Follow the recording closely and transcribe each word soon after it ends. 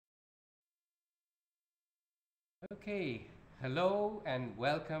Okay, hello and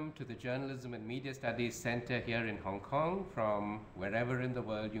welcome to the Journalism and Media Studies Center here in Hong Kong from wherever in the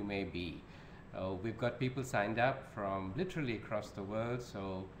world you may be. We've got people signed up from literally across the world,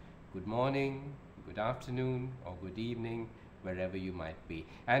 so good morning, good afternoon, or good evening, wherever you might be.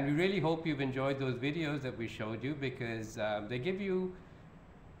 And we really hope you've enjoyed those videos that we showed you because they give you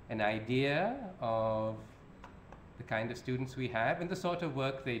an idea of the kind of students we have and the sort of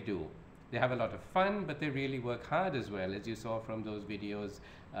work they do. They have a lot of fun, but they really work hard as well, as you saw from those videos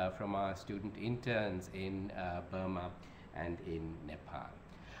from our student interns in Burma and in Nepal.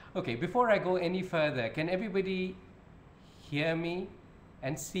 Okay, before I go any further, can everybody hear me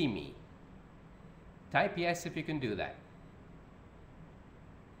and see me? Type yes if you can do that.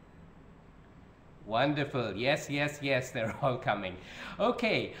 Wonderful. Yes, yes, yes, they're all coming.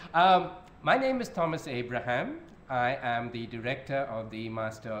 Okay, my name is Thomas Abraham. I am the director of the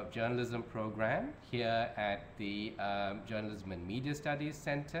Master of Journalism program here at the Journalism and Media Studies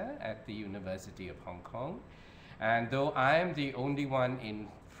Center at the University of Hong Kong. And though I am the only one in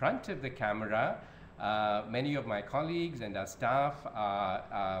front of the camera, many of my colleagues and our staff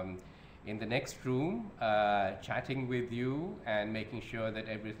are in the next room chatting with you and making sure that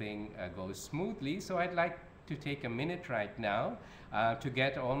everything goes smoothly. So I'd like to take a minute right now to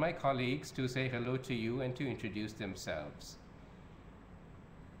get all my colleagues to say hello to you and to introduce themselves.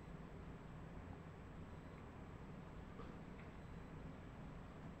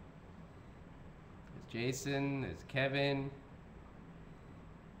 There's Jason, there's Kevin.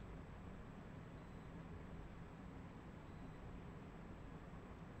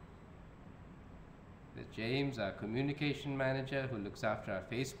 There's James, our communication manager, who looks after our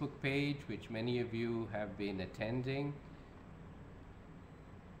Facebook page, which many of you have been attending.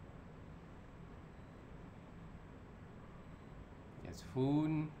 There's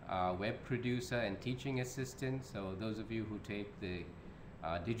Foon, our web producer and teaching assistant. So those of you who take the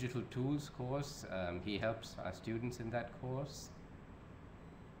digital tools course, he helps our students in that course.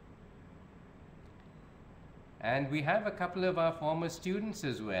 And we have a couple of our former students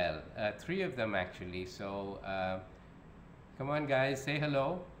as well, 3 of them actually. So come on guys, say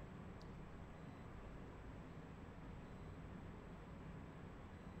hello.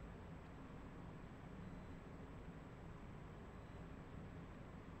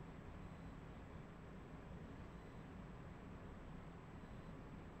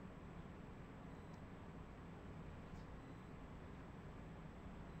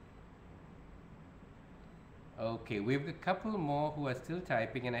 Okay, we have a couple more who are still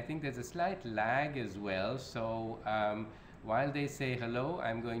typing, and I think there's a slight lag as well. So while they say hello,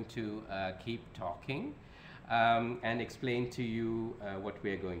 I'm going to keep talking and explain to you what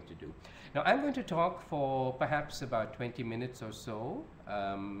we're going to do. Now, I'm going to talk for perhaps about 20 minutes or so,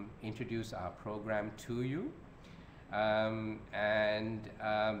 introduce our program to you. Then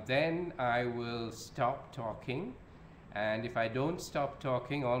I will stop talking. And if I don't stop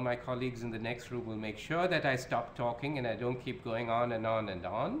talking, all my colleagues in the next room will make sure that I stop talking and I don't keep going on and on and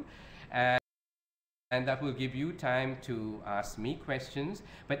on. And that will give you time to ask me questions.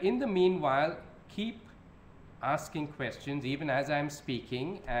 But in the meanwhile, keep asking questions even as I'm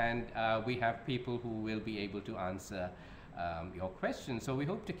speaking, and we have people who will be able to answer your questions. So we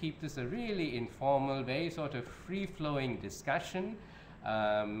hope to keep this a really informal, very sort of free-flowing discussion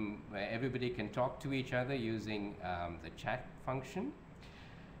where everybody can talk to each other using the chat function.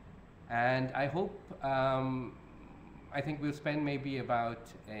 And I hope, I think we'll spend maybe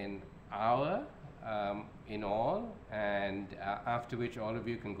about an hour in all, and after which all of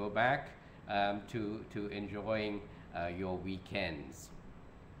you can go back to enjoying your weekends.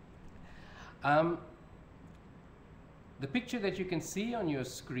 The picture that you can see on your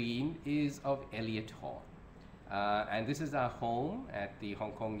screen is of Elliott Hall. And this is our home at the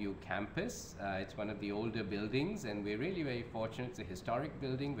Hong Kong U campus. It's one of the older buildings, and we're really very fortunate. It's a historic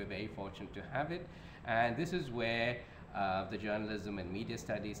building. We're very fortunate to have it. And this is where the Journalism and Media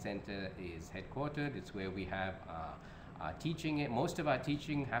Studies Center is headquartered. It's where we have our teaching. Most of our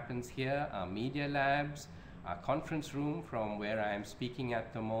teaching happens here, our media labs, our conference room from where I am speaking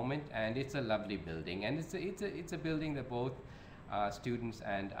at the moment. And it's a lovely building. And it's a building that both our students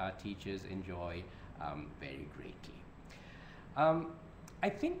and our teachers enjoy very greatly. I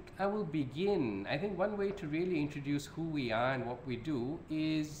think I will begin. I think one way to really introduce who we are and what we do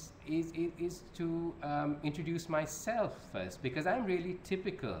is to introduce myself first, because I'm really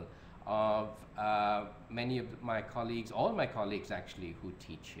typical of many of my colleagues, all my colleagues actually, who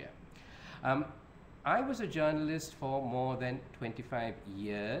teach here. I was a journalist for more than 25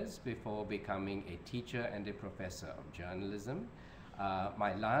 years before becoming a teacher and a professor of journalism.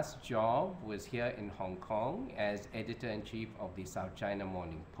 My last job was here in Hong Kong as editor-in-chief of the South China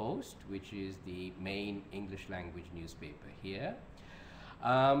Morning Post, which is the main English language newspaper here.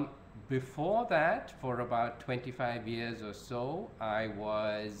 Before that, for about 25 years or so, I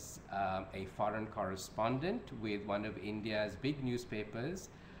was a foreign correspondent with one of India's big newspapers.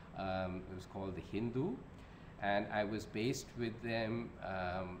 It was called The Hindu, and I was based with them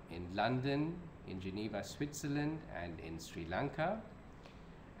in London, in Geneva, Switzerland, and in Sri Lanka.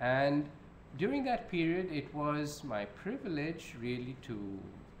 And during that period, it was my privilege really to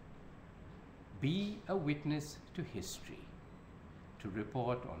be a witness to history, to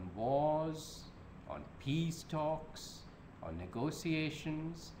report on wars, on peace talks, on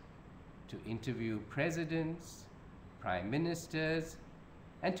negotiations, to interview presidents, prime ministers,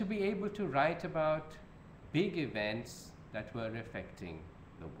 and to be able to write about big events that were affecting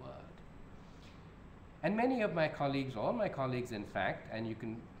the world. And many of my colleagues, all my colleagues in fact, and you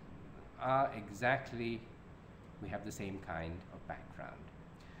can, we have the same kind of background.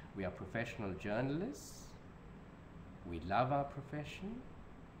 We are professional journalists, we love our profession,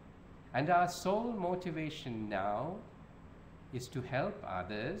 and our sole motivation now is to help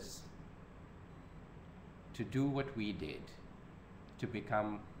others to do what we did, to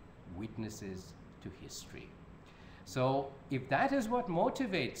become witnesses to history. So if that is what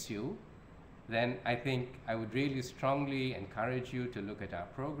motivates you, then I think I would really strongly encourage you to look at our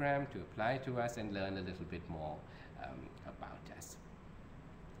program, to apply to us and learn a little bit more about us.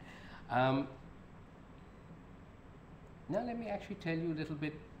 Now let me actually tell you a little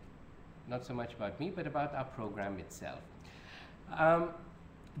bit, not so much about me, but about our program itself.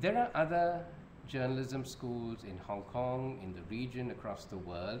 There are other journalism schools in Hong Kong, in the region, across the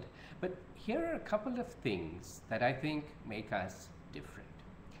world, but here are a couple of things that I think make us different.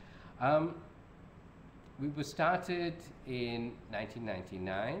 We were started in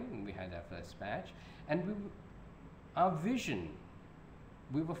 1999, and we had our first batch, and our vision,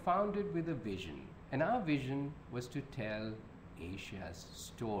 we were founded with a vision, and our vision was to tell Asia's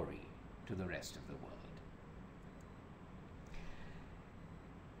story to the rest of the world.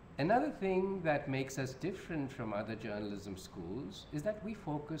 Another thing that makes us different from other journalism schools is that we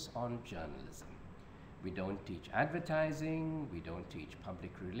focus on journalism. We don't teach advertising, we don't teach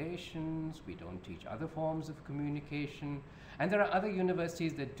public relations, we don't teach other forms of communication, and there are other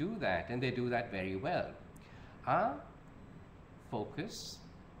universities that do that, and they do that very well. Our focus,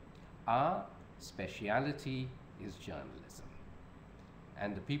 our speciality is journalism.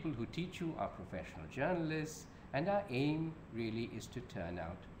 And the people who teach you are professional journalists, and our aim really is to turn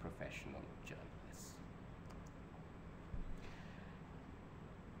out professional journalists.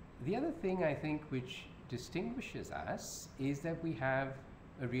 The other thing I think which distinguishes us is that we have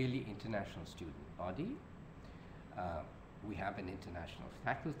a really international student body. We have an international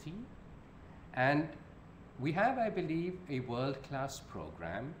faculty, and we have, I believe, a world-class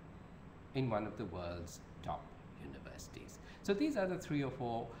program in one of the world's top universities. So these are the three or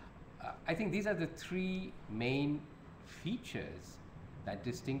four, I think these are the three main features that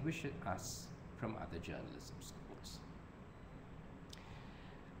distinguish us from other journalism schools.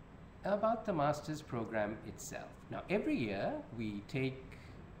 About the master's program itself. Now, every year we take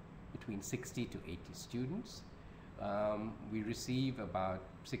between 60 to 80 students. We receive about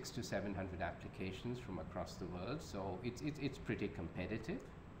 600 to 700 applications from across the world, so it's pretty competitive.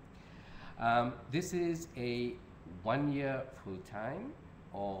 This is a 1-year full-time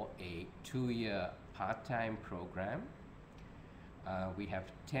or a 2-year part-time program. We have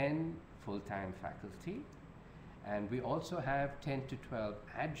 10 full-time faculty, and we also have 10 to 12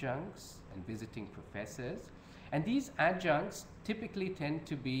 adjuncts and visiting professors. And these adjuncts typically tend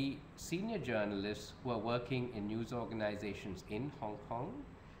to be senior journalists who are working in news organizations in Hong Kong,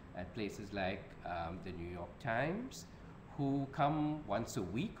 at places like the New York Times, who come once a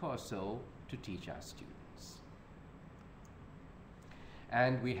week or so to teach our students.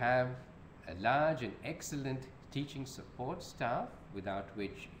 And we have a large and excellent teaching support staff, without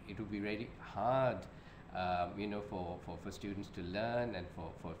which it would be really hard for students to learn and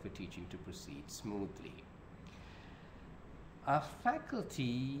for teaching to proceed smoothly. Our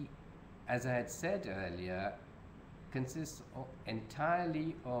faculty, as I had said earlier, consists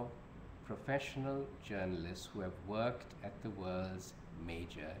entirely of professional journalists who have worked at the world's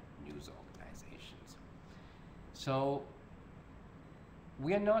major news organizations. So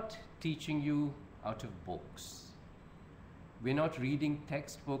we are not teaching you out of books. We're not reading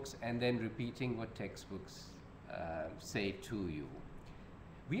textbooks and then repeating what textbooks say to you.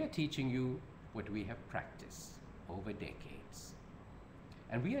 We are teaching you what we have practiced over decades.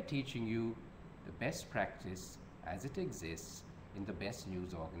 And we are teaching you the best practice as it exists in the best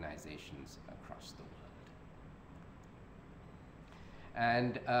news organizations across the world.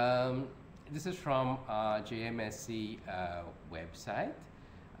 And this is from our JMSC website.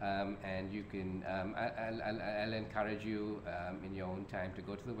 And you can, I'll encourage you in your own time to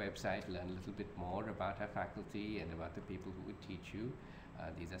go to the website, learn a little bit more about our faculty and about the people who would teach you.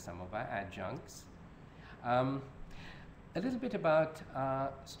 These are some of our adjuncts. A little bit about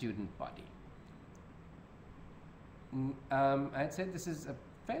our student body. I'd said this is a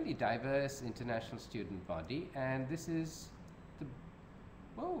fairly diverse international student body, and this is the,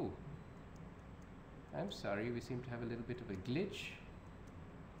 whoa, I'm sorry, we seem to have a little bit of a glitch,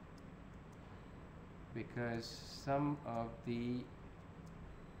 because some of the,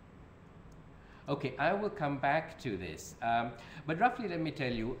 okay, I will come back to this. But roughly, let me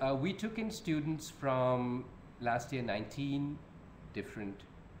tell you, we took in students from last year 19 different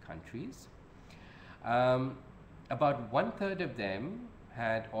countries. About 1/3 of them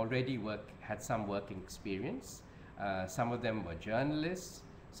had already had some working experience. Some of them were journalists,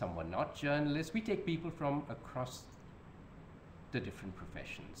 some were not journalists. We take people from across the different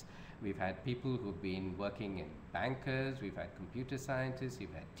professions. We've had people who've been working in bankers, we've had computer scientists,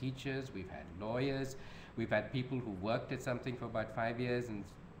 we've had teachers, we've had lawyers, we've had people who worked at something for about 5 years and,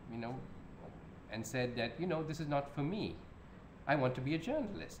 you know, and said that, you know, this is not for me. I want to be a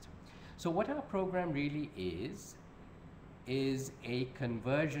journalist. So what our program really is a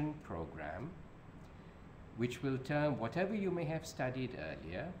conversion program which will turn whatever you may have studied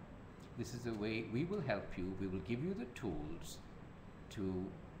earlier. This is the way we will help you. We will give you the tools to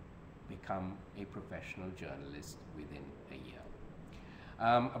become a professional journalist within a year.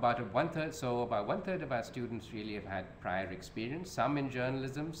 About 1/3 of our students really have had prior experience, some in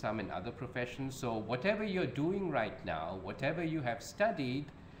journalism, some in other professions. So whatever you're doing right now, whatever you have studied,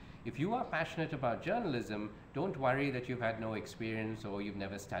 if you are passionate about journalism, don't worry that you've had no experience or you've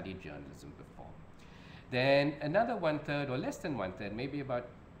never studied journalism before. Then another 1/3 or less than 1/3, maybe about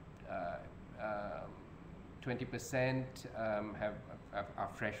 20% are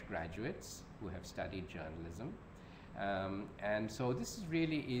fresh graduates who have studied journalism. And so this is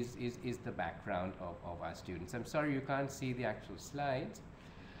really is the background of our students. I'm sorry you can't see the actual slides.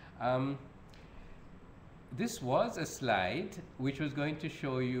 This was a slide which was going to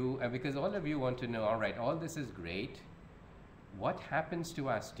show you, because all of you want to know, all right, all this is great. What happens to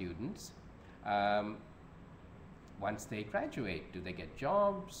our students once they graduate? Do they get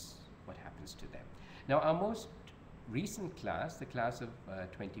jobs? What happens to them? Now, our most recent class, the class of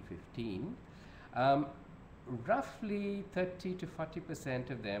 2015, roughly 30 to 40%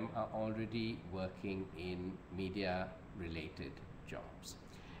 of them are already working in media-related jobs.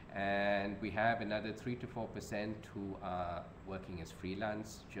 And we have another 3 to 4% who are working as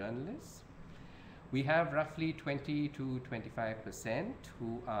freelance journalists. We have roughly 20 to 25%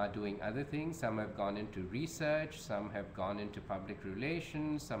 who are doing other things. Some have gone into research, some have gone into public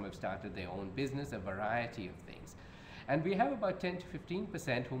relations, some have started their own business, a variety of things. And we have about 10 to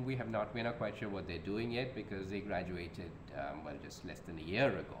 15% whom we're not quite sure what they're doing yet, because they graduated, well, just less than a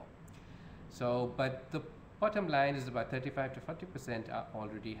year ago. So, but the bottom line is about 35 to 40%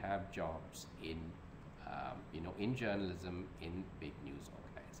 already have jobs in, in journalism, in big news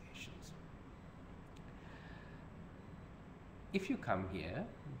organizations. If you come here,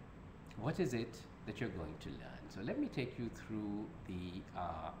 what is it that you're going to learn? So let me take you through the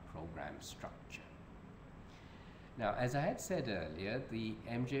program structure. Now, as I had said earlier, the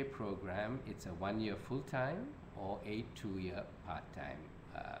MJ program, it's a 1-year full-time or a 2-year part-time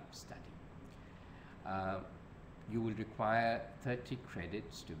study. You will require 30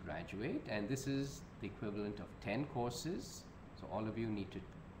 credits to graduate, and this is the equivalent of 10 courses. So all of you need to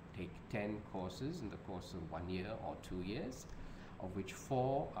take 10 courses in the course of 1 year or 2 years, of which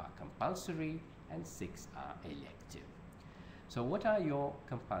 4 are compulsory and 6 are elective. So what are your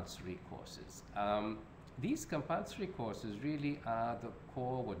compulsory courses? These compulsory courses really are the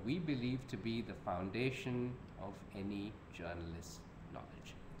core, what we believe to be the foundation of any journalist's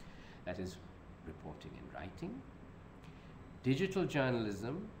knowledge. That is reporting and writing, digital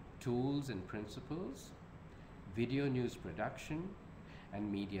journalism, tools and principles, video news production, and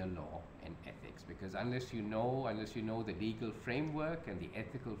media law and ethics. Because unless you know the legal framework and the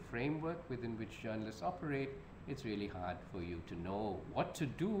ethical framework within which journalists operate, it's really hard for you to know what to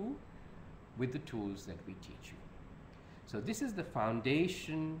do with the tools that we teach you. So this is the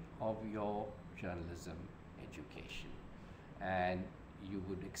foundation of your journalism education. And you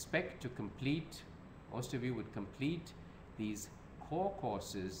would expect to complete, most of you would complete these core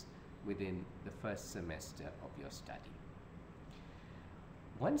courses within the first semester of your study.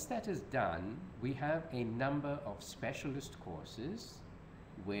 Once that is done, we have a number of specialist courses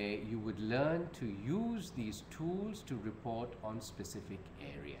where you would learn to use these tools to report on specific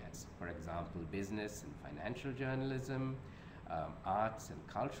areas. For example, business and financial journalism, arts and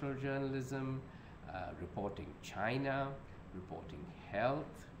cultural journalism, reporting China, reporting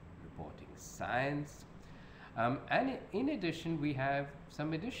health, reporting science. And in addition, we have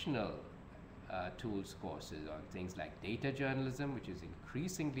some additional tools courses on things like data journalism, which is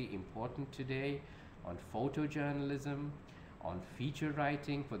increasingly important today, on photojournalism, on feature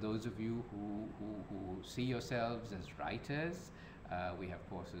writing. For those of you who see yourselves as writers, we have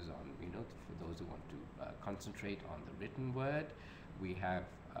courses on, for those who want to concentrate on the written word. We have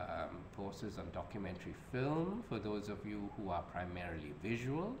courses on documentary film for those of you who are primarily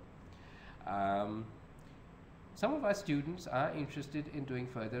visual. Some of our students are interested in doing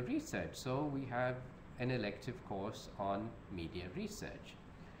further research, so we have an elective course on media research.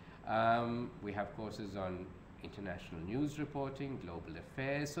 We have courses on international news reporting, global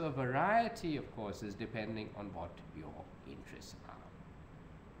affairs, so a variety of courses depending on what your interests are.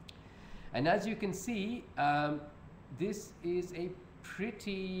 And as you can see, this is a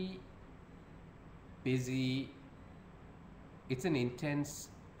pretty busy, it's an intense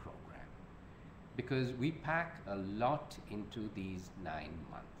program because we pack a lot into these 9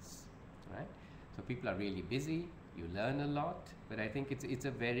 months, right? So people are really busy, you learn a lot, but I think it's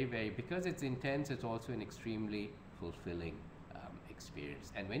a very, because it's intense, it's also an extremely fulfilling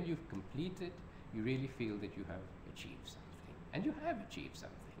experience. And when you've completed, you really feel that you have achieved something, and you have achieved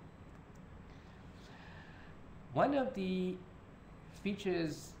something. One of the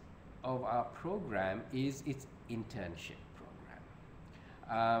features of our program is its internship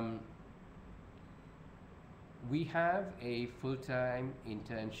program. We have a full-time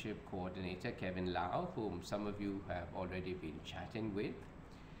internship coordinator, Kevin Lau, whom some of you have already been chatting with.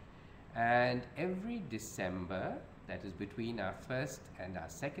 And every December, that is between our first and our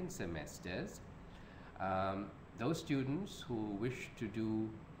second semesters, those students who wish to do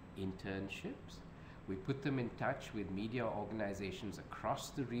internships, we put them in touch with media organizations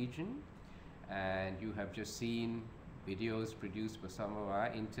across the region, and you have just seen videos produced by some of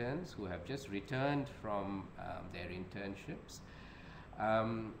our interns who have just returned from their internships.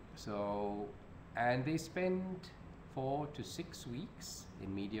 And they spend 4 to 6 weeks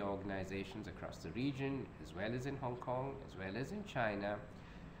in media organizations across the region, as well as in Hong Kong, as well as in China,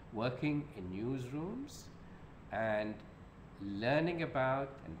 working in newsrooms and learning about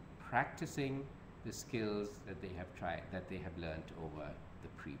and practicing the skills that they have learned over the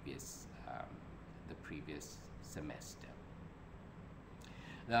previous semester.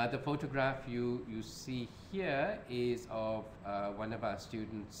 The photograph you see here is of one of our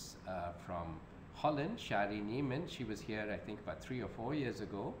students from Holland, Shari Neiman. She was here, I think, about 3 or 4 years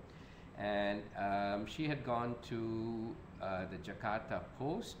ago, and she had gone to the Jakarta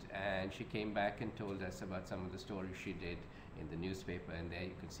Post, and she came back and told us about some of the stories she did in the newspaper, and there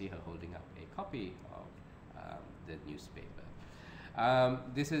you can see her holding up a copy of the newspaper.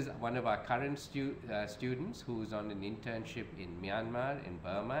 This is one of our current students who's on an internship in Myanmar, in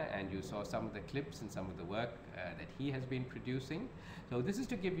Burma, and you saw some of the clips and some of the work that he has been producing. So this is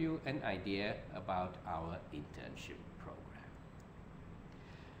to give you an idea about our internship program.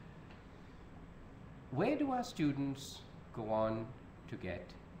 Where do our students go on to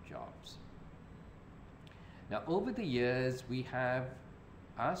get jobs? Now, over the years, we have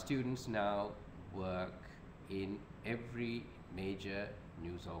our students now work in every major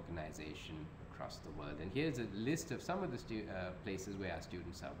news organization across the world. And here's a list of some of the places where our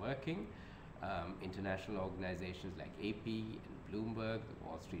students are working. International organizations like AP and Bloomberg, the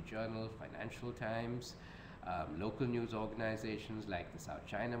Wall Street Journal, Financial Times, local news organizations like the South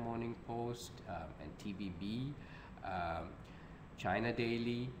China Morning Post and TVB, China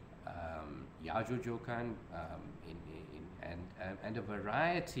Daily, Yaju Jokan, and a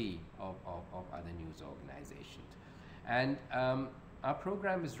variety of other news organizations. And our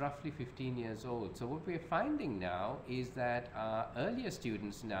program is roughly 15 years old. So what we're finding now is that our earlier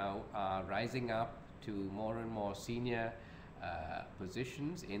students now are rising up to more and more senior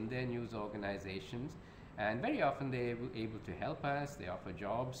positions in their news organizations. And very often they're able to help us. They offer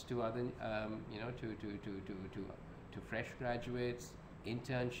jobs to other, to fresh graduates,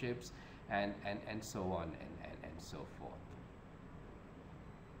 internships, and so on and so forth.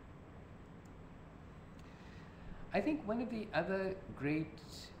 I think one of the other great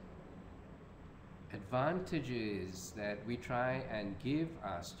advantages that we try and give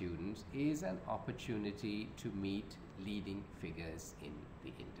our students is an opportunity to meet leading figures in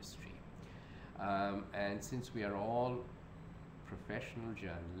the industry. And since we are all professional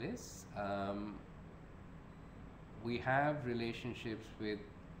journalists. We have relationships with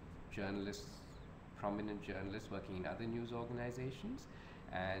journalists, prominent journalists working in other news organizations,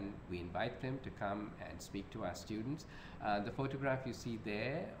 and we invite them to come and speak to our students. The photograph you see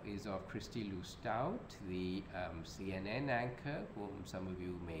there is of Christy Lou Stout, the CNN anchor, whom some of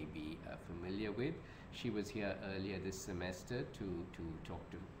you may be familiar with. She was here earlier this semester to talk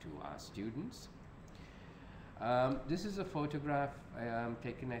to our students. This is a photograph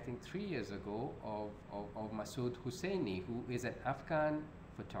taken, I think, 3 years ago of Masood Husseini, who is an Afghan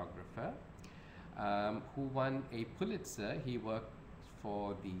photographer who won a Pulitzer. He worked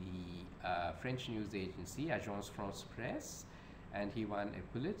for the French news agency, Agence France Presse, and he won a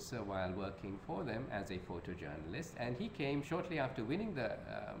Pulitzer while working for them as a photojournalist. And he came shortly after winning the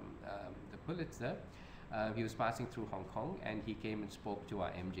Pulitzer. He was passing through Hong Kong, and he came and spoke to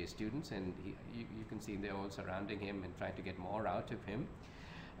our MJ students, and you can see they're all surrounding him and trying to get more out of him.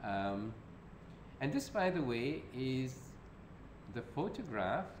 And this, by the way, is the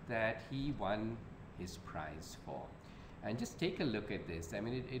photograph that he won his prize for. And just take a look at this. I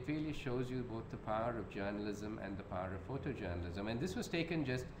mean, it really shows you both the power of journalism and the power of photojournalism. And this was taken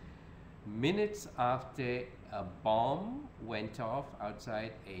just minutes after a bomb went off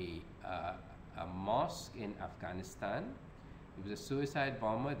outside a mosque in Afghanistan. It was a suicide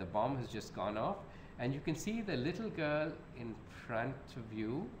bomber. The bomb has just gone off. And you can see the little girl in front of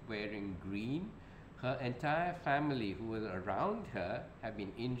you wearing green. Her entire family who was around her have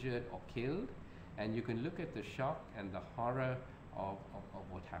been injured or killed. And you can look at the shock and the horror of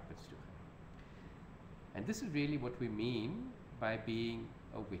what happens to her. And this is really what we mean by being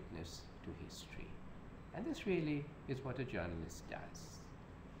a witness to history. And this really is what a journalist does.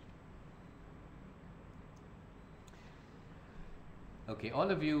 Okay,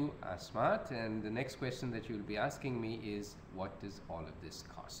 all of you are smart, and the next question that you'll be asking me is, what does all of this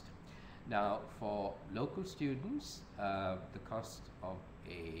cost? Now, for local students, the cost of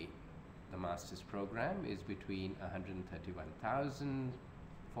the master's program is between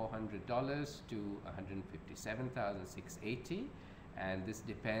 $131,400 to $157,680, and this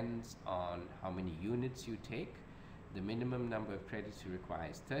depends on how many units you take. The minimum number of credits you require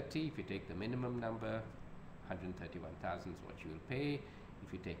is 30. If you take the minimum number, 131,000 is what you will pay.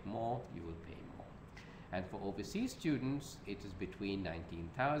 If you take more, you will pay more. And for overseas students, it is between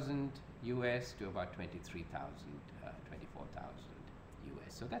 19,000 US to about 23,000, 24,000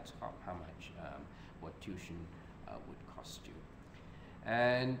 US. So that's how much what tuition would cost you.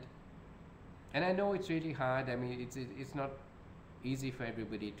 And I know it's really hard. I mean, it's not easy for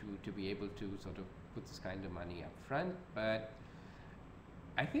everybody to be able to sort of put this kind of money up front, but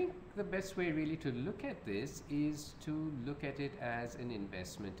I think the best way really to look at this is to look at it as an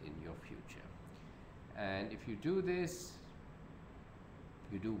investment in your future. And if you do this,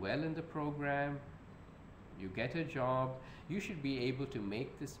 you do well in the program, you get a job, you should be able to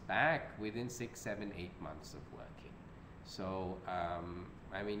make this back within 6, 7, 8 months of working. So, I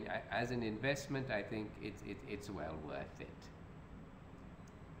mean, as an investment, I think it's well worth it.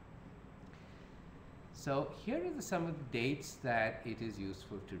 So here are some of the dates that it is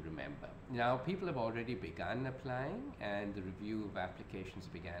useful to remember. Now, people have already begun applying, and the review of applications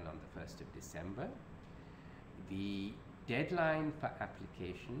began on the 1st of December. The deadline for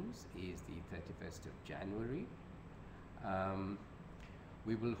applications is the 31st of January.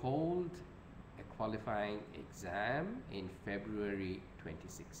 We will hold a qualifying exam in February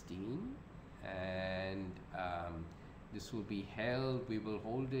 2016, and this will be held, we will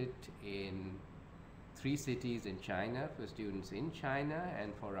hold it in 3 cities in China for students in China,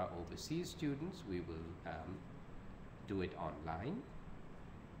 and for our overseas students, we will do it online.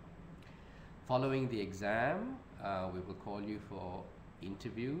 Following the exam, we will call you for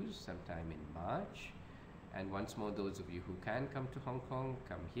interviews sometime in March. And once more, those of you who can come to Hong Kong,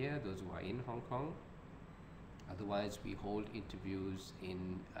 come here, those who are in Hong Kong. Otherwise, we hold interviews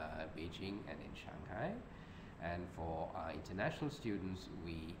in Beijing and in Shanghai. And for our international students,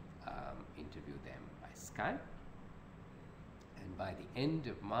 we interview them by Skype. And by the end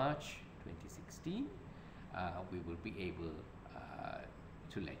of March 2016, we will be able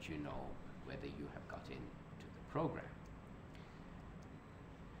to let you know whether you have got into the program.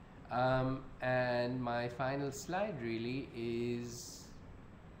 And my final slide really is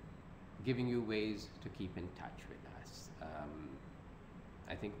giving you ways to keep in touch with us.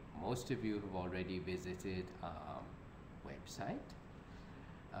 I think most of you have already visited our website,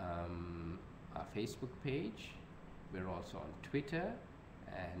 our Facebook page. We're also on Twitter,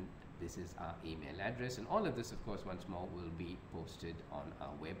 and this is our email address. And all of this, of course, once more will be posted on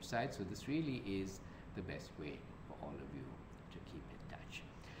our website. So this really is the best way for all of you to keep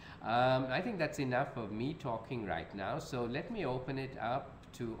I think that's enough of me talking right now. So let me open it up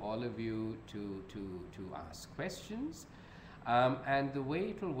to all of you to ask questions. And the way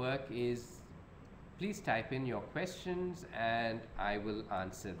it will work is, please type in your questions and I will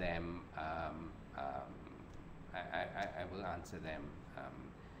answer them. I will answer them.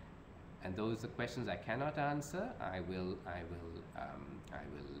 And those are questions I cannot answer,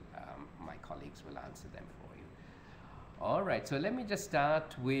 my colleagues will answer them for you. All right, so let me just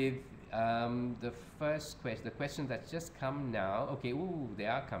start with the first question, the question that's just come now. Okay, ooh, they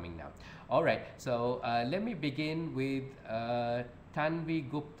are coming now. All right, so let me begin with Tanvi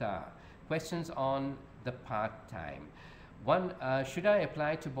Gupta. Questions on the part-time. One, should I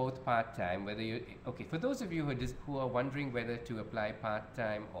apply to both part-time? Whether you, okay, for those of you who are wondering whether to apply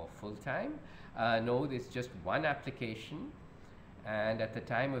part-time or full-time, no, there's just one application. And at the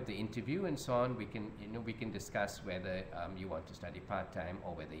time of the interview and so on, we can discuss whether you want to study part-time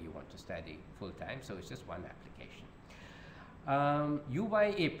or whether you want to study full-time. So it's just one application.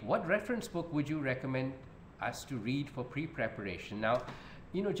 UYIP, what reference book would you recommend us to read for pre-preparation? Now,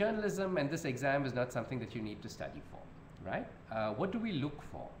 journalism and this exam is not something that you need to study for, right? What do we look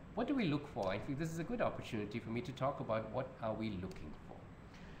for? What do we look for? I think this is a good opportunity for me to talk about what are we looking for.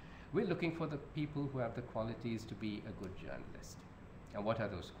 We're looking for the people who have the qualities to be a good journalist. And what are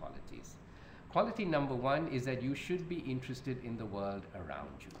those qualities? Quality number one is that you should be interested in the world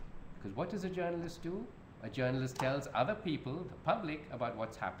around you. Because what does a journalist do? A journalist tells other people, the public, about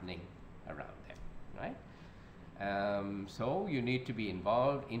what's happening around them, right? So you need to be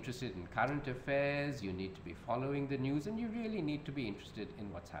involved, interested in current affairs, you need to be following the news, and you really need to be interested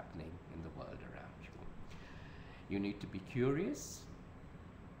in what's happening in the world around you. You need to be curious,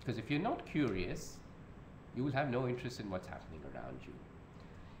 because if you're not curious, you will have no interest in what's happening around you.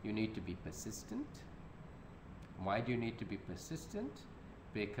 You need to be persistent. Why do you need to be persistent?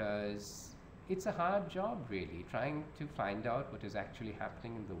 Because it's a hard job, really, trying to find out what is actually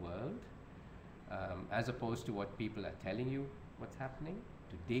happening in the world, as opposed to what people are telling you what's happening.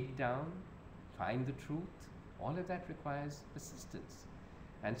 To dig down, find the truth, all of that requires persistence.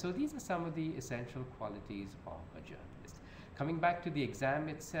 And so these are some of the essential qualities of a journalist. Coming back to the exam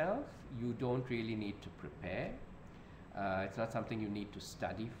itself, you don't really need to prepare. It's not something you need to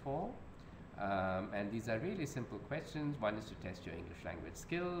study for. And these are really simple questions. One is to test your English language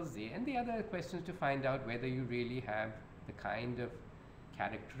skills, and the other question is to find out whether you really have the kind of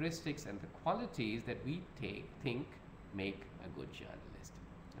characteristics and the qualities that we think make a good journalist.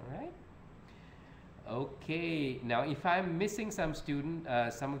 All right? Okay, now if I'm missing some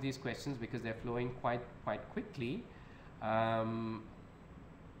of these questions because they're flowing quite quickly,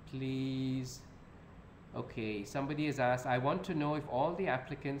 please. Okay, somebody has asked, I want to know if all the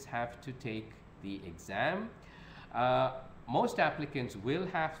applicants have to take the exam. Most applicants will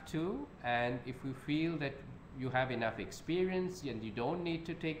have to, and if we feel that you have enough experience and you don't need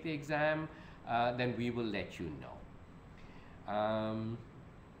to take the exam, then we will let you know.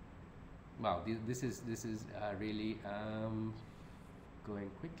 Wow, this is really going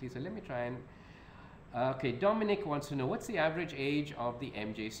quickly. So let me try and. Okay, Dominic wants to know, what's the average age of the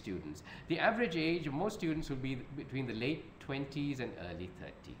MJ students? The average age of most students will be between the late 20s and early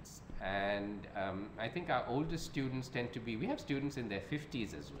 30s. And I think our oldest students tend to be, we have students in their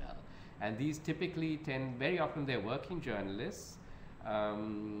 50s as well. And these typically very often they're working journalists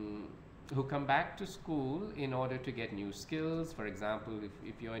who come back to school in order to get new skills. For example,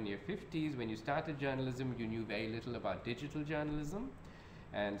 if you're in your 50s, when you started journalism, you knew very little about digital journalism.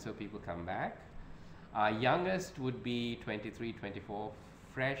 And so people come back. Our youngest would be 23, 24,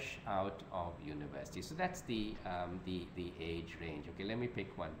 fresh out of university. So that's the age range. Okay, let me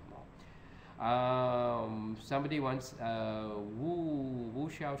pick one more. Somebody wants, Wu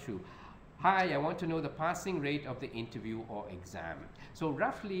Xiaoshu. Hi, I want to know the passing rate of the interview or exam. So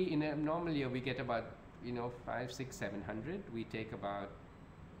roughly, in a normal year, we get about 500, 600, 700. We take about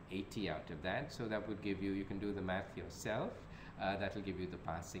 80 out of that. So that would give you, you can do the math yourself. That will give you the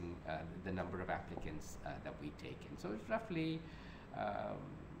passing, the number of applicants that we take in. So it's roughly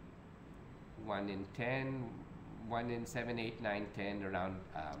 1 in 10, 1 in 7, 8, 9, 10, around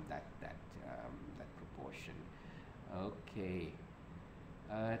that proportion. Okay.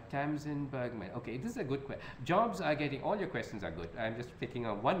 Tamsin Bergman. Okay, this is a good question. Jobs are getting, all your questions are good. I'm just picking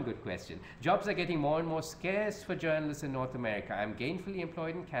on one good question. Jobs are getting more and more scarce for journalists in North America. I'm gainfully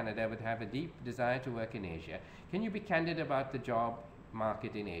employed in Canada but have a deep desire to work in Asia. Can you be candid about the job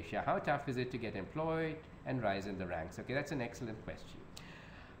market in Asia? How tough is it to get employed and rise in the ranks? Okay, that's an excellent question.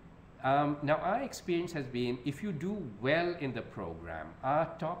 Now, our experience has been, if you do well in the program, our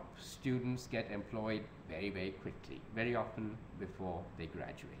top students get employed very, very quickly, very often before they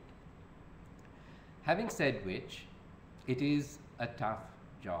graduate. Having said which, it is a tough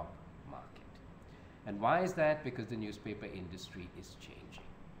job market. And why is that? Because the newspaper industry is changing.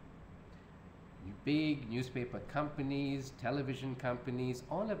 Big newspaper companies, television companies,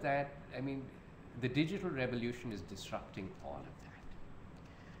 all of that, I mean, the digital revolution is disrupting all of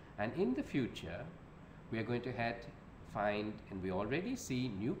that. And in the future, we are going to find, and we already see,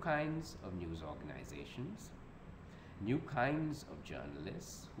 new kinds of news organizations, new kinds of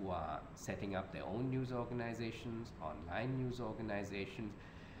journalists who are setting up their own news organizations, online news organizations.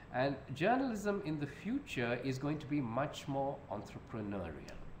 And journalism in the future is going to be much more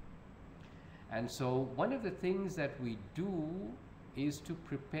entrepreneurial. And so one of the things that we do is to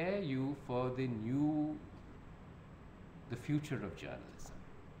prepare you for the future of journalism.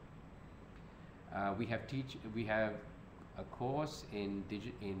 We have a course in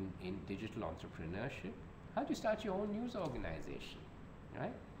digital entrepreneurship. How do you start your own news organization,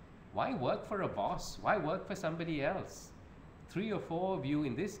 right? Why work for a boss? Why work for somebody else? 3 or 4 of you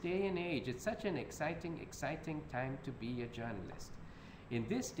in this day and age, it's such an exciting time to be a journalist. In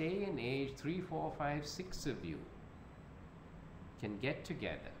this day and age, 3, 4, 5, 6 of you can get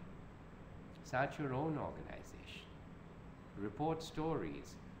together, start your own organization, report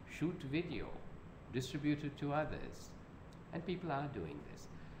stories, shoot video, distribute it to others, and people are doing this.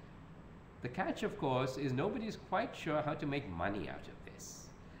 The catch, of course, is nobody's quite sure how to make money out of this.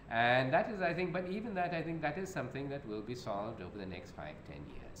 And that is, I think, but even that, I think that is something that will be solved over the next 5, 10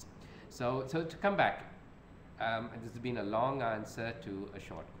 years. So to come back, this has been a long answer to a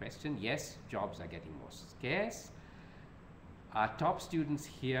short question. Yes, jobs are getting more scarce. Our top students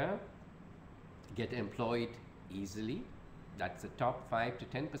here get employed easily. That's the top 5 to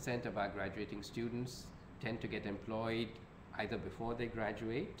 10% of our graduating students tend to get employed either before they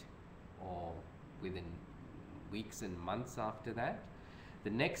graduate or within weeks and months after that. The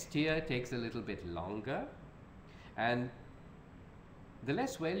next year takes a little bit longer, and the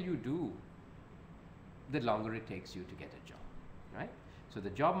less well you do, the longer it takes you to get a job, right? So the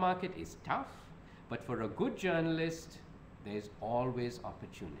job market is tough, but for a good journalist, there's always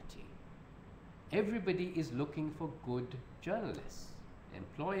opportunity. Everybody is looking for good journalists.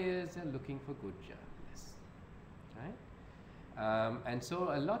 Employers are looking for good journalists, right? And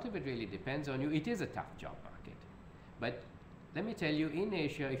so a lot of it really depends on you. It is a tough job market, but let me tell you, in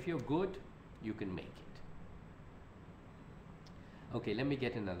Asia, if you're good, you can make it. Okay, let me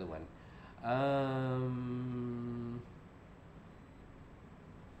get another one.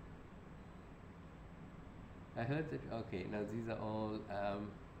 I heard that, okay, now these are all,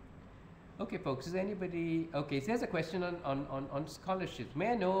 okay folks, is anybody, okay, so here's a question on scholarships.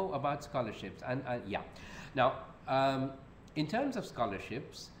 May I know about scholarships? And yeah, now, in terms of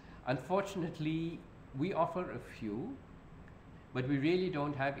scholarships, unfortunately, we offer a few, but we really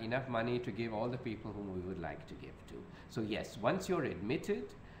don't have enough money to give all the people whom we would like to give to. So yes, once you're admitted,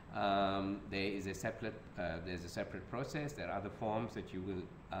 there's a separate process. There are other forms that you will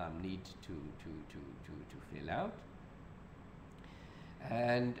need to fill out,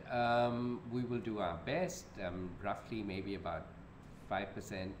 and we will do our best. Roughly, maybe about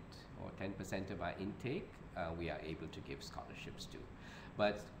 5% or 10% of our intake, we are able to give scholarships to.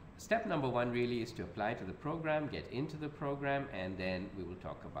 But step number 1 really is to apply to the program, get into the program, and then we will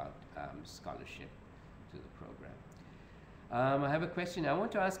talk about scholarship to the program. I have a question. I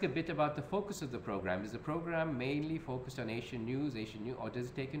want to ask a bit about the focus of the program. Is the program mainly focused on Asian news, or does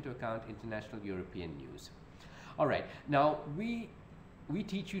it take into account international European news? All right. Now, we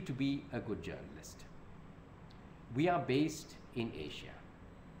teach you to be a good journalist. We are based in Asia.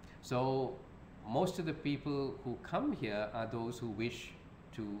 So most of the people who come here are those who wish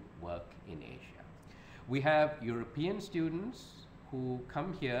to work in Asia. We have European students who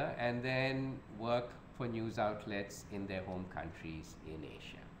come here and then work for news outlets in their home countries in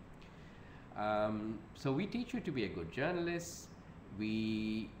Asia. So we teach you to be a good journalist.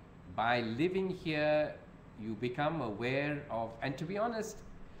 By living here, you become aware of, and to be honest,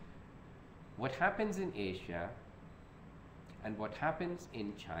 what happens in Asia and what happens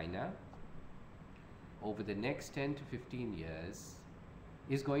in China over the next 10 to 15 years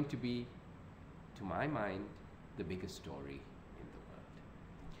is going to be, to my mind, the biggest story in the world.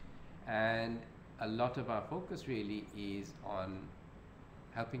 And a lot of our focus really is on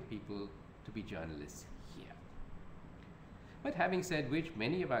helping people to be journalists here. But having said which,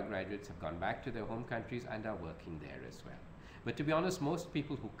 many of our graduates have gone back to their home countries and are working there as well. But to be honest, most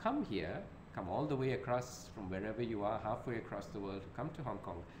people who come here, come all the way across from wherever you are, halfway across the world, who come to Hong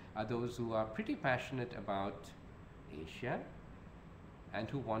Kong, are those who are pretty passionate about Asia and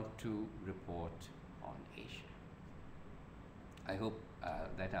who want to report on Asia. I hope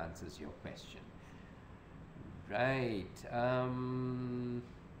that answers your question. Right.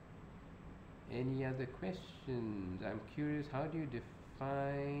 Any other questions? I'm curious, how do you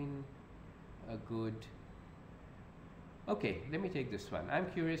define a good... Okay, let me take this one. I'm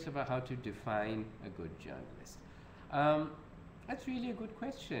curious about how to define a good journalist. That's really a good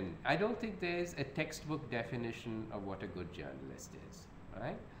question. I don't think there's a textbook definition of what a good journalist is,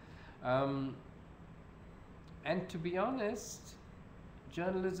 right? And to be honest,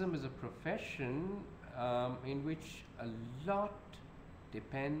 journalism is a profession in which a lot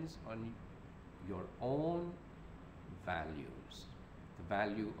depends on your own values, the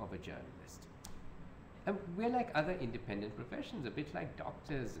value of a journalist. And we're like other independent professions, a bit like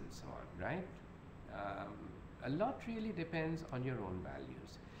doctors and so on, right? A lot really depends on your own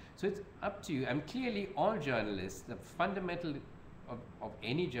values. So it's up to you. And clearly, all journalists, the fundamental of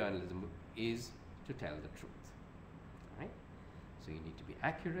any journalism is to tell the truth, right? So you need to be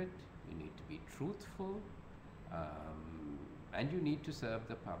accurate, you need to be truthful, and you need to serve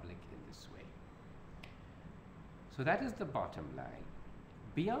the public in this way. So that is the bottom line.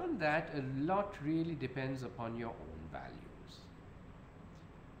 Beyond that, a lot really depends upon your own values.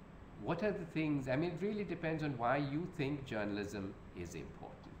 What are the things, I mean, it really depends on why you think journalism is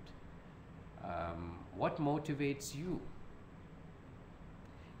important. What motivates you?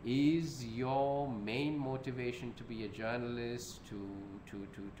 Is your main motivation to be a journalist, to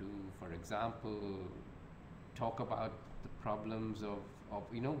for example, talk about the problems of,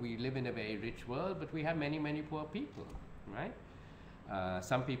 we live in a very rich world, but we have many, many poor people, right?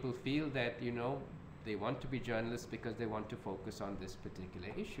 Some people feel that, they want to be journalists because they want to focus on this particular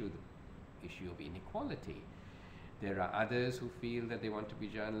issue, the issue of inequality. There are others who feel that they want to be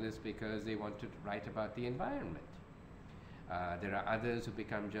journalists because they want to write about the environment. There are others who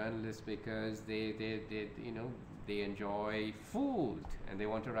become journalists because they enjoy food and they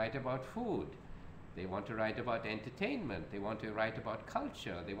want to write about food. They want to write about entertainment. They want to write about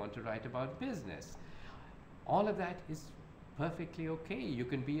culture. They want to write about business. All of that is perfectly okay. You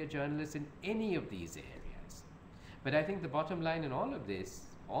can be a journalist in any of these areas. But I think the bottom line in all of this,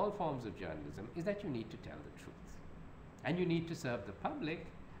 all forms of journalism, is that you need to tell the truth. And you need to serve the public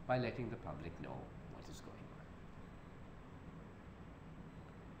by letting the public know what is going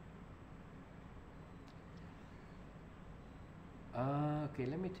on. Okay,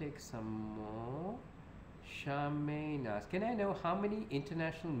 let me take some more. Charmaine asks, can I know how many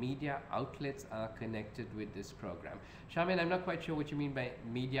international media outlets are connected with this program? Charmaine, I'm not quite sure what you mean by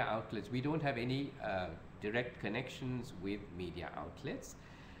media outlets. We don't have any direct connections with media outlets,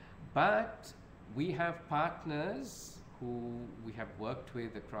 but we have partners who we have worked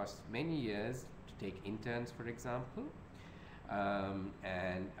with across many years to take interns, for example.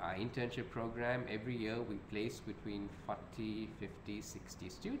 And our internship program, every year we place between 40, 50, 60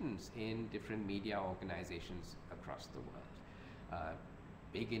 students in different media organizations across the world.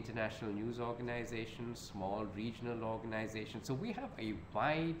 Big international news organizations, small regional organizations. So we have a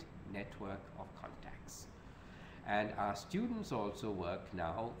wide network of contacts. And our students also work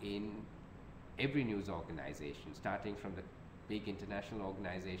now in every news organization, starting from the big international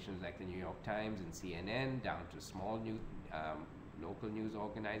organizations like the New York Times and CNN, down to small local news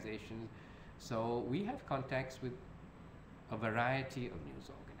organizations. So we have contacts with a variety of news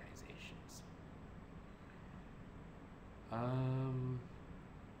organizations.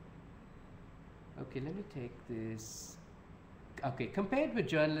 Okay, let me take this. Okay, compared with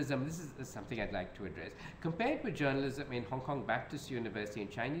journalism, this is something I'd like to address. Compared with journalism in Hong Kong Baptist University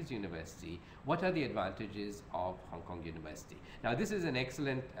and Chinese University, what are the advantages of Hong Kong University? Now, this is an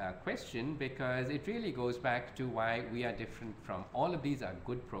excellent question because it really goes back to why we are different from all of these are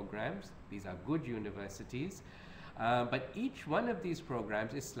good programs. These are good universities, but each one of these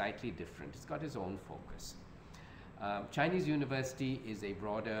programs is slightly different. It's got its own focus. Chinese University is a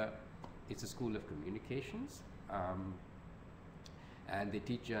broader, it's a school of communications. And they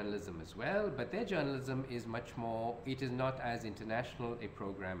teach journalism as well, but their journalism is much more, it is not as international a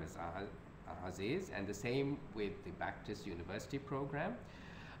program as ours is, and the same with the Baptist University program.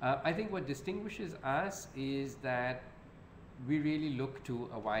 I think what distinguishes us is that we really look to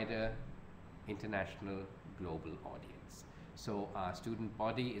a wider international global audience. So our student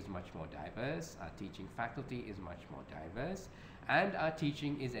body is much more diverse, our teaching faculty is much more diverse, and our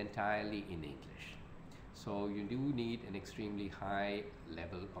teaching is entirely in English. So you do need an extremely high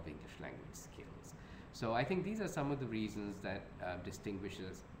level of English language skills. So I think these are some of the reasons that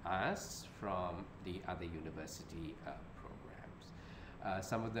distinguishes us from the other university programs.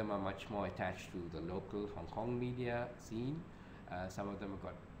 Some of them are much more attached to the local Hong Kong media scene. Some of them have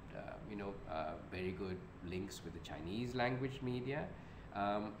got very good links with the Chinese language media.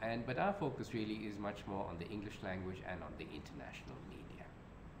 But our focus really is much more on the English language and on the international media.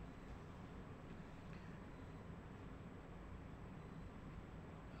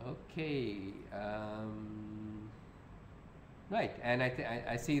 Okay. Right, and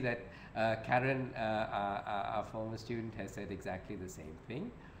I see that Karen, our former student, has said exactly the same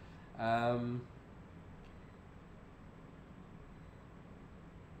thing.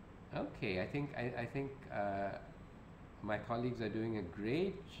 Okay, I think my colleagues are doing a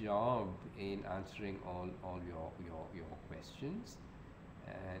great job in answering all your questions,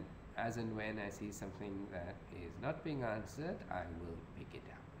 and as and when I see something that is not being answered, I will pick it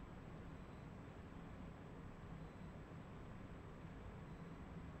up.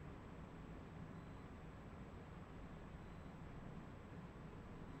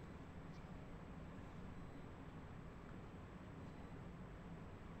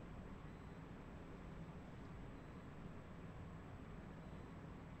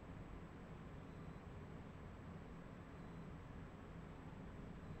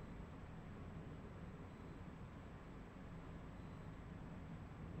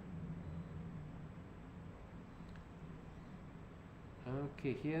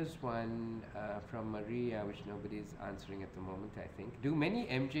 Okay, here's one from Maria, which nobody's answering at the moment, I think. Do many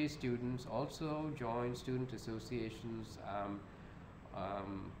MJ students also join student associations,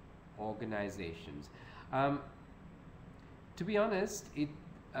 organizations? To be honest, the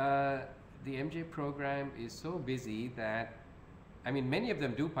MJ program is so busy that, I mean, many of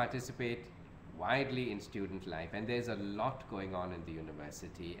them do participate widely in student life, and there's a lot going on in the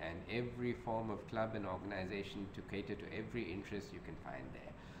university, and every form of club and organization to cater to every interest you can find there.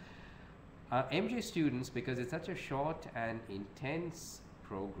 MJ students, because it's such a short and intense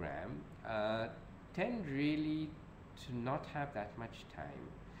program, tend really to not have that much time.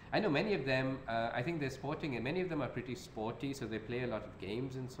 I know many of them, I think they're sporting, and many of them are pretty sporty, so they play a lot of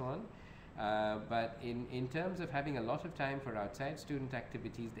games and so on. But in terms of having a lot of time for outside student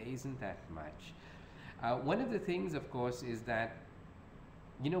activities, there isn't that much. One of the things, of course, is that,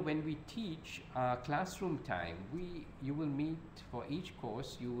 you know, when we teach classroom time, you will meet, for each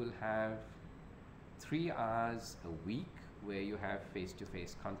course, you will have 3 hours a week where you have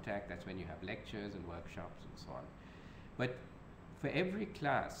face-to-face contact. That's when you have lectures and workshops and so on. But for every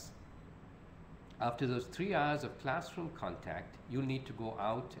class, after those 3 hours of classroom contact, you'll need to go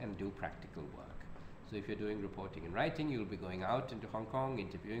out and do practical work. So if you're doing reporting and writing, you'll be going out into Hong Kong,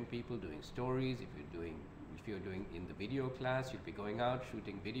 interviewing people, doing stories. If you're doing in the video class, you'll be going out,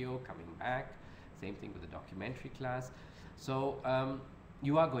 shooting video, coming back. Same thing with the documentary class. So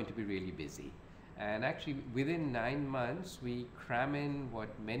you are going to be really busy. And actually, within 9 months, we cram in what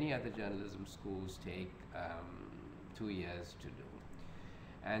many other journalism schools take 2 years to do.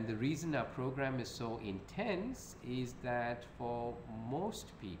 And the reason our program is so intense is that for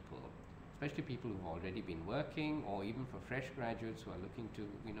most people, especially people who've already been working, or even for fresh graduates who are looking to,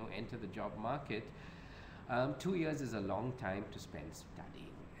 you know, enter the job market, 2 years is a long time to spend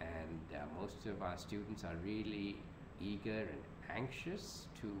studying. And most of our students are really eager and anxious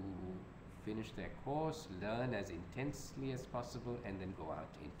to finish their course, learn as intensely as possible, and then go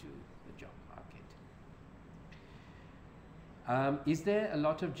out into the job market. Is there a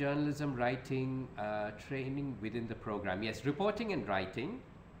lot of journalism writing training within the program? Yes, reporting and writing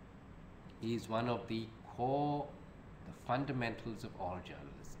is one of the core, the fundamentals of all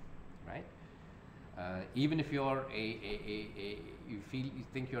journalism, right? Even if you're you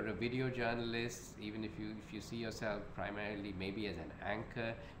think you're a video journalist, even if you see yourself primarily maybe as an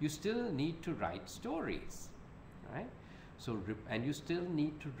anchor, you still need to write stories, right? So, and you still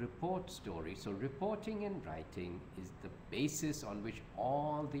need to report stories. So reporting and writing is the basis on which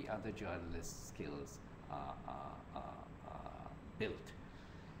all the other journalist skills are built.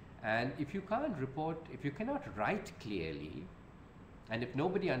 And if you can't report, if you cannot write clearly, and if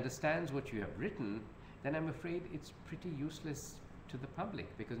nobody understands what you have written, then I'm afraid it's pretty useless to the public,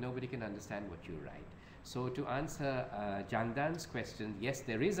 because nobody can understand what you write. So to answer Jandan's question, yes,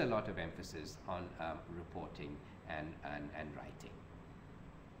 there is a lot of emphasis on reporting and writing.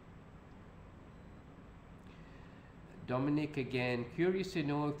 Dominic again, curious to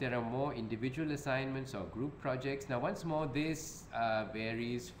know if there are more individual assignments or group projects. Now, once more, this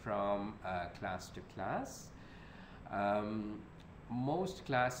varies from class to class. Most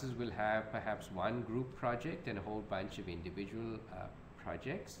classes will have perhaps one group project and a whole bunch of individual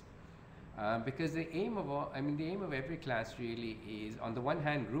projects. Because the aim of every class really is, on the one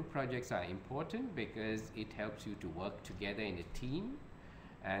hand, group projects are important because it helps you to work together in a team,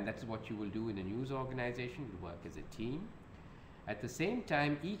 and that's what you will do in a news organization. You work as a team. At the same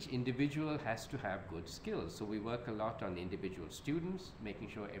time, each individual has to have good skills. So we work a lot on individual students, making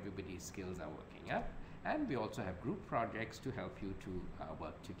sure everybody's skills are working up. And we also have group projects to help you to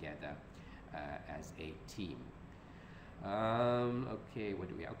work together as a team. Okay, what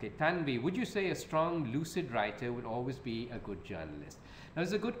do we, okay, Tanvi, would you say a strong, lucid writer would always be a good journalist? Now,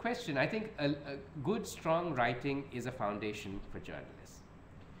 it's a good question. I think a good, strong writing is a foundation for journalists.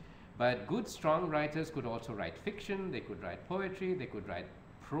 But good, strong writers could also write fiction, they could write poetry, they could write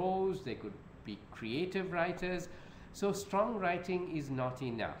prose, they could be creative writers. So strong writing is not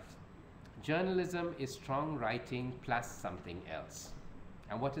enough. Journalism is strong writing plus something else.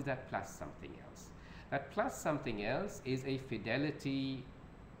 And what is that plus something else? That plus something else is a fidelity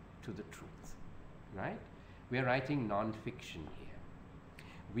to the truth, right? We are writing non-fiction here.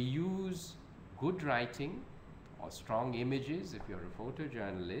 We use good writing or strong images, if you're a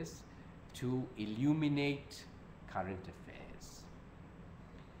photojournalist, to illuminate current affairs.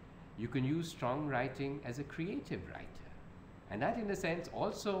 You can use strong writing as a creative writer. And that, in a sense,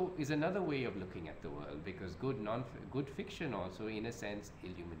 also is another way of looking at the world, because good fiction also, in a sense,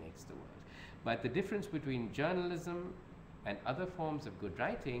 illuminates the world. But the difference between journalism and other forms of good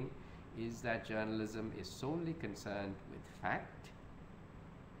writing is that journalism is solely concerned with fact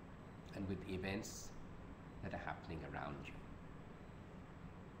and with events that are happening around you.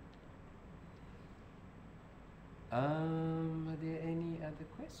 Are there any other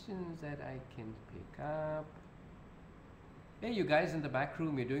questions that I can pick up? Hey, you guys in the back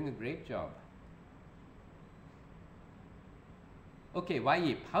room, you're doing a great job. Okay,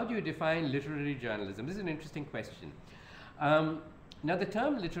 Waip, how do you define literary journalism? This is an interesting question. Now, the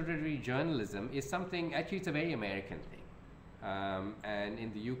term literary journalism is something, actually it's a very American thing. And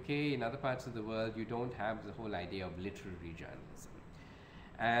in the UK, in other parts of the world, you don't have the whole idea of literary journalism.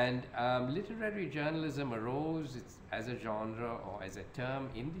 And literary journalism arose as a genre or as a term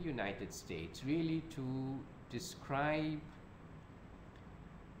in the United States, really to describe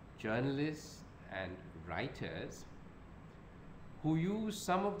journalists and writers who use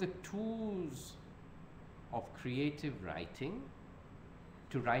some of the tools of creative writing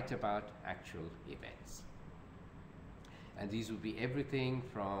to write about actual events. And these would be everything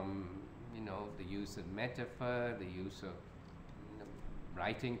from, you know, the use of metaphor, the use of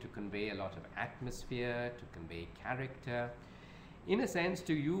writing to convey a lot of atmosphere, to convey character. In a sense,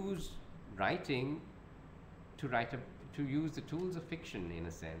 to use writing to use the tools of fiction, in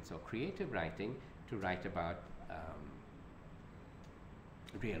a sense, or creative writing to write about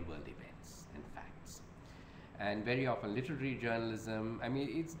real-world events and facts. And very often literary journalism, I mean,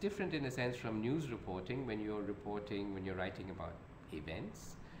 it's different in a sense from news reporting when you're writing about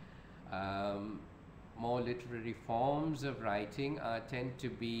events. More literary forms of writing tend to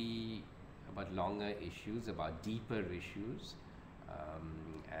be about longer issues, about deeper issues,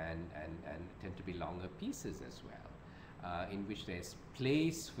 and tend to be longer pieces as well, in which there's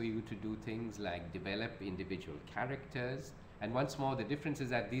place for you to do things like develop individual characters. And once more, the difference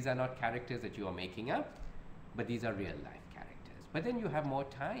is that these are not characters that you are making up, but these are real life characters. But then you have more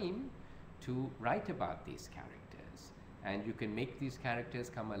time to write about these characters, and you can make these characters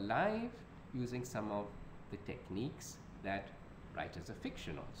come alive using some of the techniques that writers of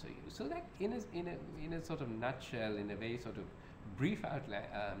fiction also use. So that in a sort of nutshell, in a very sort of brief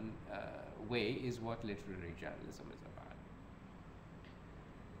way, is what literary journalism is about.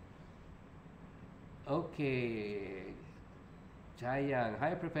 Okay. Jayang,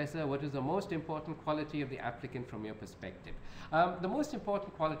 hi Professor, what is the most important quality of the applicant from your perspective? The most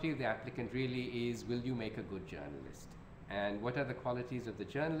important quality of the applicant really is, will you make a good journalist? And what are the qualities of the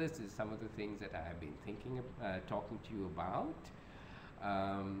journalist is some of the things that I have been talking to you about.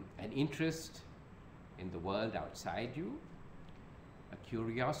 An interest in the world outside you, a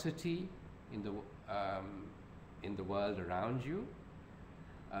curiosity in the world around you,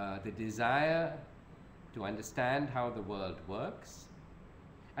 the desire to understand how the world works,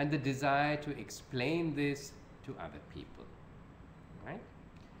 and the desire to explain this to other people, right?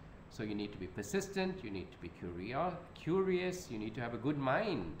 So you need to be persistent, you need to be curious, you need to have a good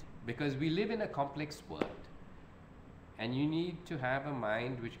mind, because we live in a complex world. And you need to have a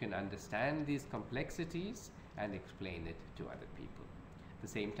mind which can understand these complexities and explain it to other people. At the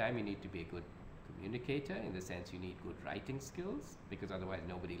same time, you need to be a good communicator, in the sense you need good writing skills, because otherwise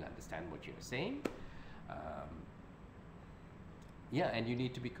nobody will understand what you're saying. And you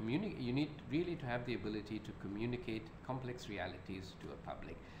need to be you need really to have the ability to communicate complex realities to a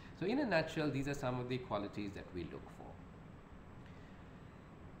public. So in a nutshell, these are some of the qualities that we look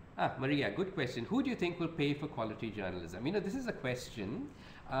for. Maria, good question. Who do you think will pay for quality journalism? You know, this is a question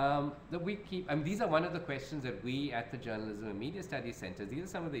That we keep, these are one of the questions that we at the Journalism and Media Studies Center, these are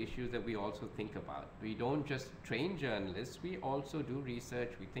some of the issues that we also think about. We don't just train journalists, we also do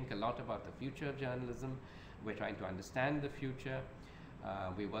research. We think a lot about the future of journalism. We're trying to understand the future.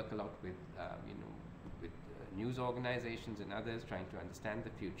 We work a lot with, with news organizations and others trying to understand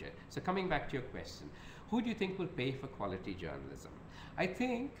the future. So coming back to your question, who do you think will pay for quality journalism? I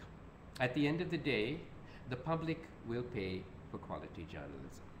think at the end of the day, the public will pay for quality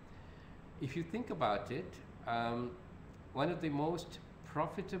journalism. If you think about it, one of the most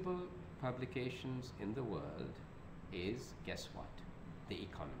profitable publications in the world is, guess what? The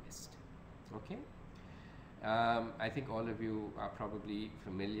Economist. Okay? I think all of you are probably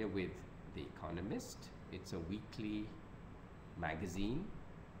familiar with The Economist. It's a weekly magazine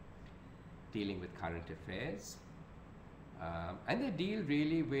dealing with current affairs. And they deal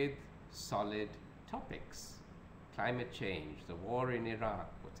really with solid topics. Climate change, the war in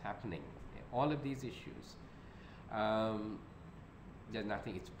Iraq, what's happening, all of these issues. There's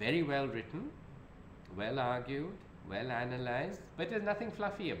nothing, it's very well written, well argued, well analyzed, but there's nothing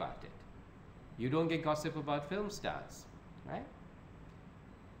fluffy about it. You don't get gossip about film stars, right?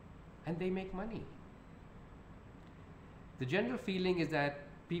 And they make money. The general feeling is that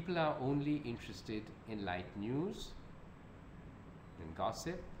people are only interested in light news, in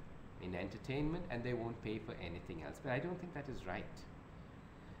gossip, in entertainment, and they won't pay for anything else. But I don't think that is right.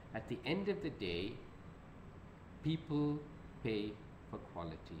 At the end of the day, people pay for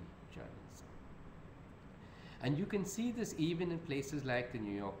quality journalism. And you can see this even in places like the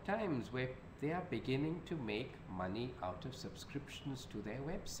New York Times, where they are beginning to make money out of subscriptions to their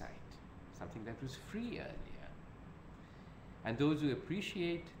website, something that was free earlier. And those who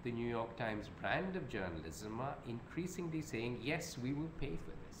appreciate the New York Times brand of journalism are increasingly saying, yes, we will pay for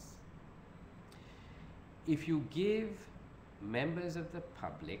this. If you give members of the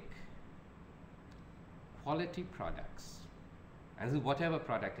public quality products, and whatever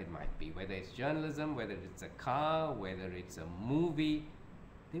product it might be, whether it's journalism, whether it's a car, whether it's a movie,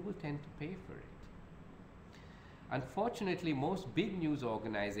 they will tend to pay for it. Unfortunately, most big news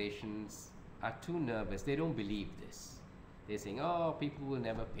organizations are too nervous. They don't believe this. They're saying, oh, people will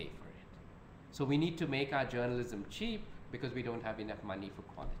never pay for it. So we need to make our journalism cheap because we don't have enough money for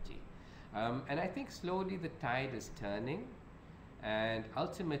quality. And I think slowly the tide is turning, and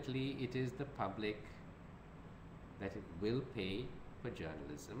ultimately it is the public that it will pay for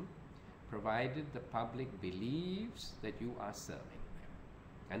journalism, provided the public believes that you are serving them,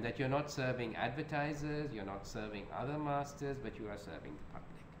 and that you're not serving advertisers, you're not serving other masters, but you are serving the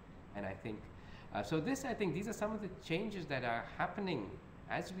public. And I think, I think these are some of the changes that are happening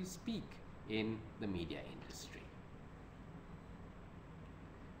as we speak in the media industry.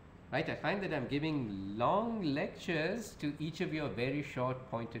 Right, I find that I'm giving long lectures to each of your very short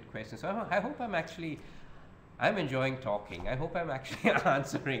pointed questions. So I hope I'm enjoying talking. I hope I'm actually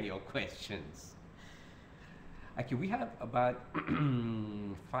answering your questions. Actually, we have about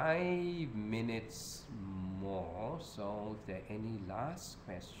 5 minutes more. So if there are any last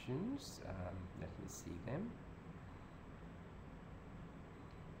questions, let me see them.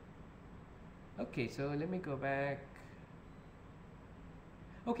 Okay, so let me go back.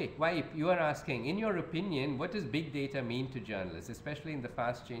 Okay, Waip, you are asking, in your opinion, what does big data mean to journalists, especially in the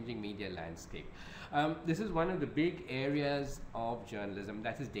fast-changing media landscape? This is one of the big areas of journalism,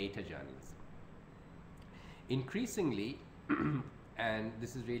 that is data journalism. Increasingly, and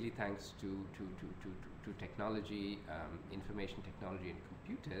this is really thanks to technology, information technology and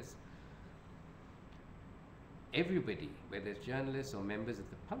computers, everybody, whether it's journalists or members of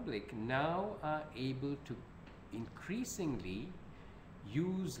the public, now are able to increasingly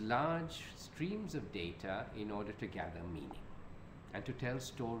use large streams of data in order to gather meaning and to tell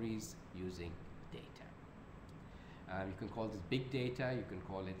stories using data. You can call this big data, you can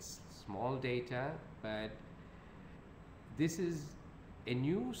call it small data, but this is a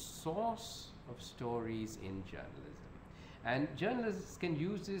new source of stories in journalism. And journalists can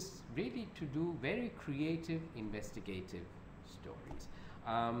use this really to do very creative, investigative stories.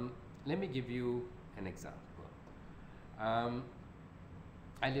 Let me give you an example.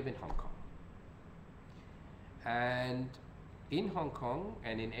 I live in Hong Kong. And in Hong Kong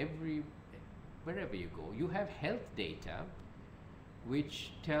and in wherever you go, you have health data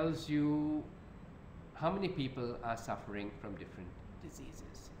which tells you how many people are suffering from different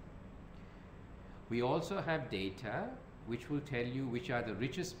diseases. We also have data which will tell you which are the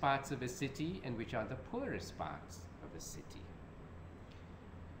richest parts of a city and which are the poorest parts of a city.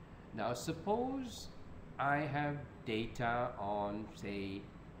 Now suppose I have data on, say,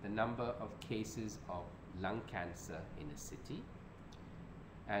 the number of cases of lung cancer in a city,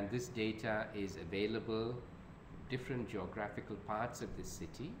 and this data is available different geographical parts of the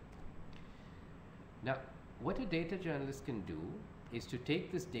city. Now, what a data journalist can do is to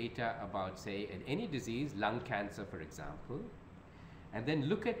take this data about, say, any disease, lung cancer, for example, and then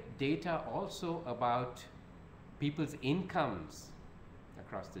look at data also about people's incomes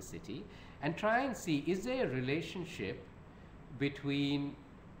across the city and try and see, is there a relationship between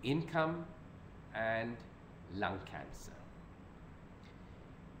income and lung cancer?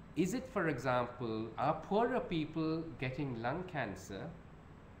 Is it, for example, are poorer people getting lung cancer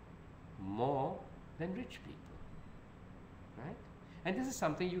more than rich people, right? And this is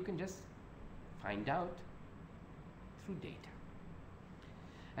something you can just find out through data.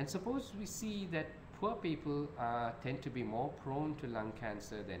 And suppose we see that poor people tend to be more prone to lung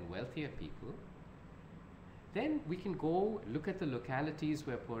cancer than wealthier people, then we can go look at the localities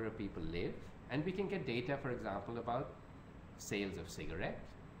where poorer people live, and we can get data, for example, about sales of cigarettes,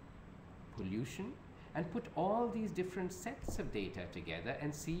 pollution, and put all these different sets of data together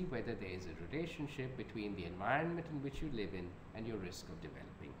and see whether there is a relationship between the environment in which you live in and your risk of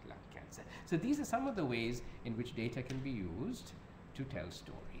developing lung cancer. So these are some of the ways in which data can be used to tell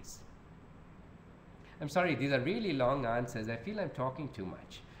stories. I'm sorry, these are really long answers. I feel I'm talking too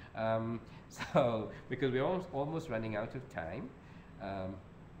much. Because we're almost running out of time.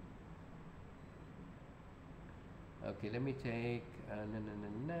 Okay, let me take,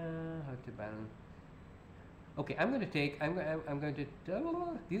 how to balance. Okay, I'm going to,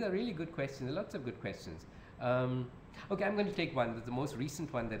 these are really good questions, lots of good questions. Okay, I'm going to take one, the most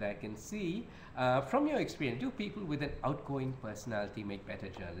recent one that I can see. From your experience, do people with an outgoing personality make better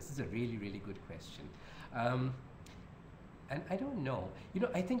journalists? This is a really, really good question. And I don't know. You know,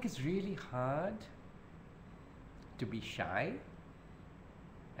 I think it's really hard to be shy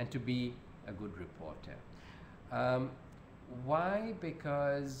and to be a good reporter. Why?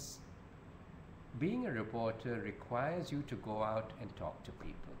 Because being a reporter requires you to go out and talk to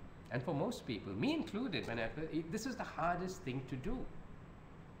people. And for most people, me included, this is the hardest thing to do.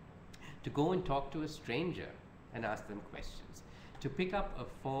 To go and talk to a stranger and ask them questions. To pick up a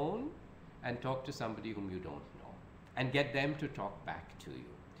phone and talk to somebody whom you don't know and get them to talk back to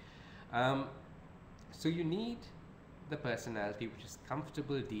you. So you need the personality which is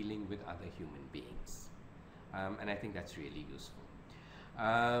comfortable dealing with other human beings. And I think that's really useful.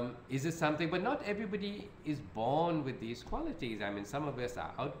 Is it something, but not everybody is born with these qualities. I mean, some of us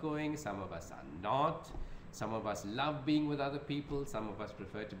are outgoing, some of us are not. Some of us love being with other people, some of us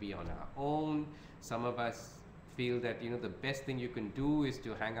prefer to be on our own. Some of us feel that, you know, the best thing you can do is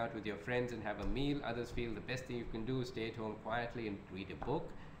to hang out with your friends and have a meal. Others feel the best thing you can do is stay at home quietly and read a book.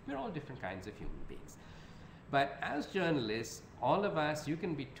 We're all different kinds of human beings. But as journalists, all of us, you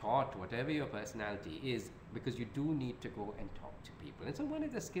can be taught whatever your personality is, because you do need to go and talk to people. And so one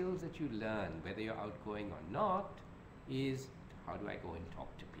of the skills that you learn, whether you're outgoing or not, is how do I go and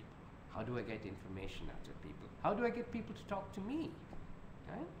talk to people? How do I get information out of people? How do I get people to talk to me?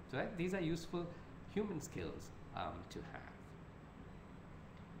 Right? So these are useful human skills to have.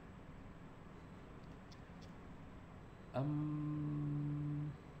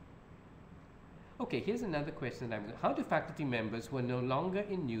 Okay, here's another question. How do faculty members who are no longer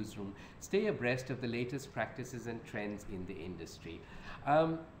in newsroom stay abreast of the latest practices and trends in the industry?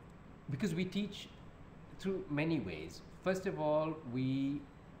 Because we teach through many ways. First of all, we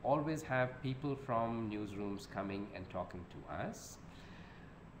always have people from newsrooms coming and talking to us.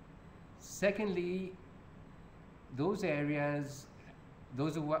 Secondly, those areas,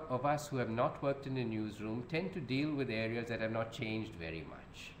 those of us who have not worked in a newsroom tend to deal with areas that have not changed very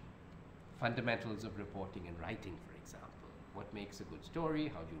much. Fundamentals of reporting and writing, for example. What makes a good story?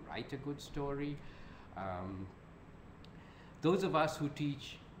 How do you write a good story? Those of us who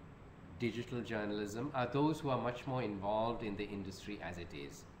teach digital journalism are those who are much more involved in the industry as it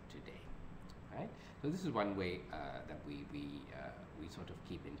is today, right? So this is one way that we sort of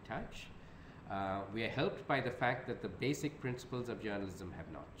keep in touch. We are helped by the fact that the basic principles of journalism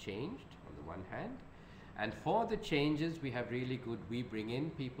have not changed, on the one hand. And for the changes, we have really good, we bring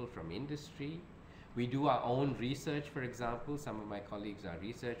in people from industry. We do our own research, for example. Some of my colleagues are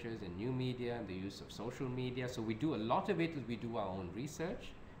researchers in new media and the use of social media. So we do a lot of it as we do our own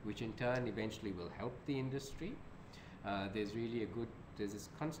research, which in turn eventually will help the industry. There's really there's this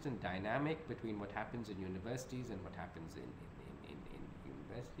constant dynamic between what happens in universities and what happens in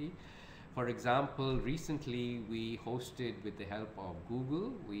university. For example, recently we hosted, with the help of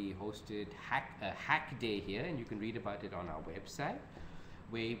Google, we hosted a hack day here, and you can read about it on our website,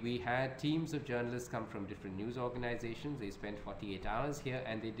 where we had teams of journalists come from different news organizations. They spent 48 hours here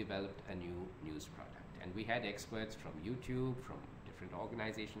and they developed a new news product. And we had experts from YouTube, from different different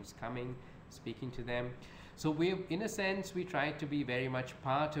organizations coming, speaking to them. So we, in a sense, we try to be very much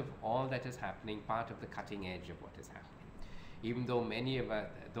part of all that is happening, part of the cutting edge of what is happening. Even though many of us,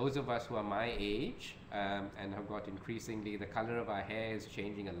 those of us who are my age and have got increasingly, the color of our hair is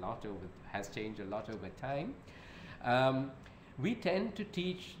changing a lot has changed a lot over time. We tend to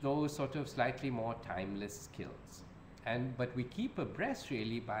teach those sort of slightly more timeless skills. But we keep abreast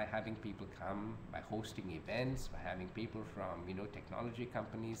really by having people come, by hosting events, by having people from, you know, technology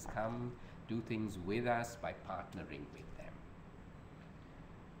companies come, do things with us, by partnering with them.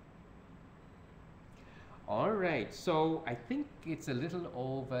 All right, so I think it's a little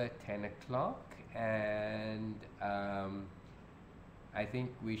over 10 o'clock, and I think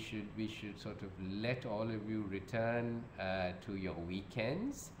we should sort of let all of you return to your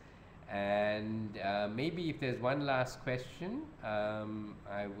weekends. And maybe if there's one last question,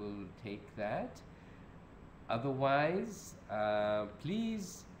 I will take that. Otherwise,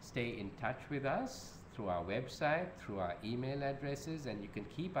 please stay in touch with us through our website, through our email addresses, and you can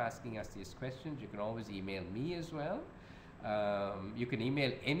keep asking us these questions. You can always email me as well. You can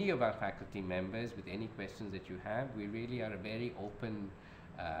email any of our faculty members with any questions that you have. We really are a very open,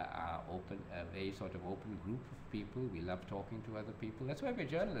 very sort of open group of people. We love talking to other people. That's why we're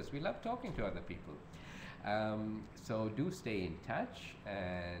journalists. We love talking to other people. So do stay in touch,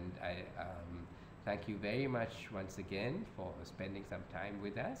 and I thank you very much once again for spending some time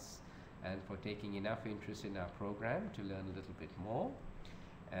with us and for taking enough interest in our program to learn a little bit more.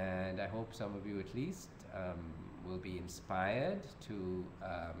 And I hope some of you at least will be inspired to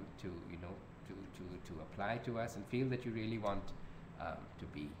apply to us and feel that you really want to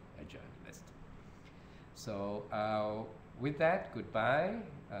be a journalist. So with that, goodbye.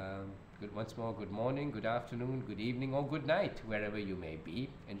 Once more, good morning, good afternoon, good evening, or good night, wherever you may be.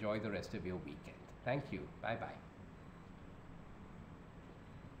 Enjoy the rest of your weekend. Thank you. Bye-bye.